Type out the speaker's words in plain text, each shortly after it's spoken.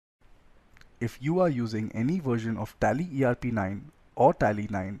If you are using any version of Tally ERP 9 or Tally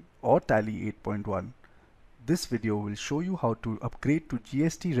 9 or Tally 8.1, this video will show you how to upgrade to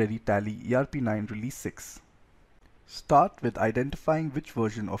GST Ready Tally ERP 9 Release 6. Start with identifying which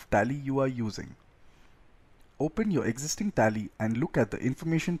version of Tally you are using. Open your existing Tally and look at the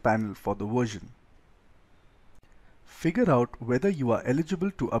information panel for the version. Figure out whether you are eligible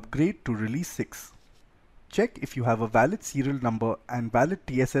to upgrade to Release 6. Check if you have a valid serial number and valid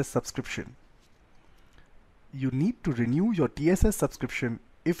TSS subscription. You need to renew your TSS subscription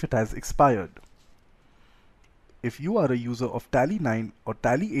if it has expired. If you are a user of Tally 9 or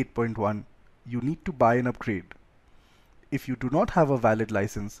Tally 8.1, you need to buy an upgrade. If you do not have a valid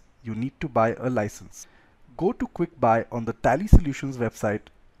license, you need to buy a license. Go to Quick Buy on the Tally Solutions website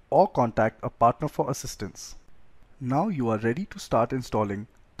or contact a partner for assistance. Now you are ready to start installing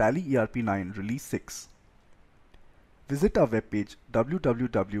Tally ERP 9 Release 6. Visit our webpage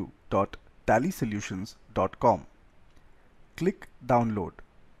www.tallysolutions.com. Click Download.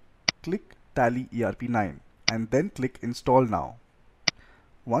 Click Tally ERP 9 and then click Install Now.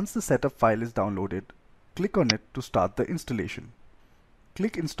 Once the setup file is downloaded, click on it to start the installation.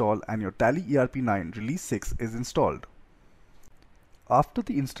 Click Install and your Tally ERP 9 Release 6 is installed. After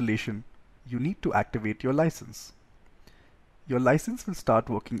the installation, you need to activate your license. Your license will start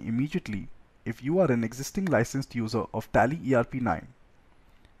working immediately if you are an existing licensed user of Tally ERP 9.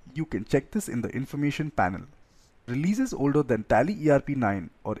 You can check this in the information panel. Releases older than Tally ERP 9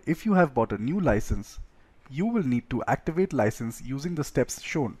 or if you have bought a new license, you will need to activate license using the steps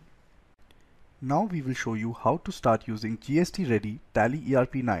shown. Now we will show you how to start using GST Ready Tally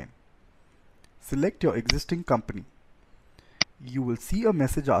ERP 9. Select your existing company. You will see a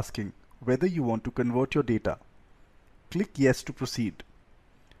message asking whether you want to convert your data. Click Yes to proceed.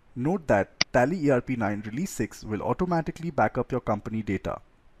 Note that Tally ERP 9 Release 6 will automatically back up your company data.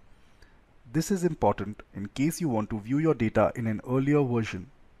 This is important in case you want to view your data in an earlier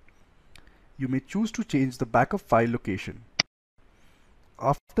version. You may choose to change the backup file location.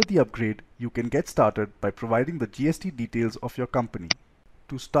 After the upgrade, you can get started by providing the GST details of your company.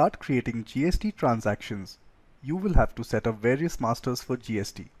 To start creating GST transactions, you will have to set up various masters for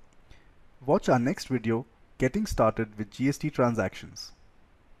GST. Watch our next video, Getting Started with GST Transactions.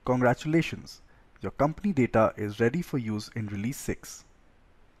 Congratulations! Your company data is ready for use in Release 6.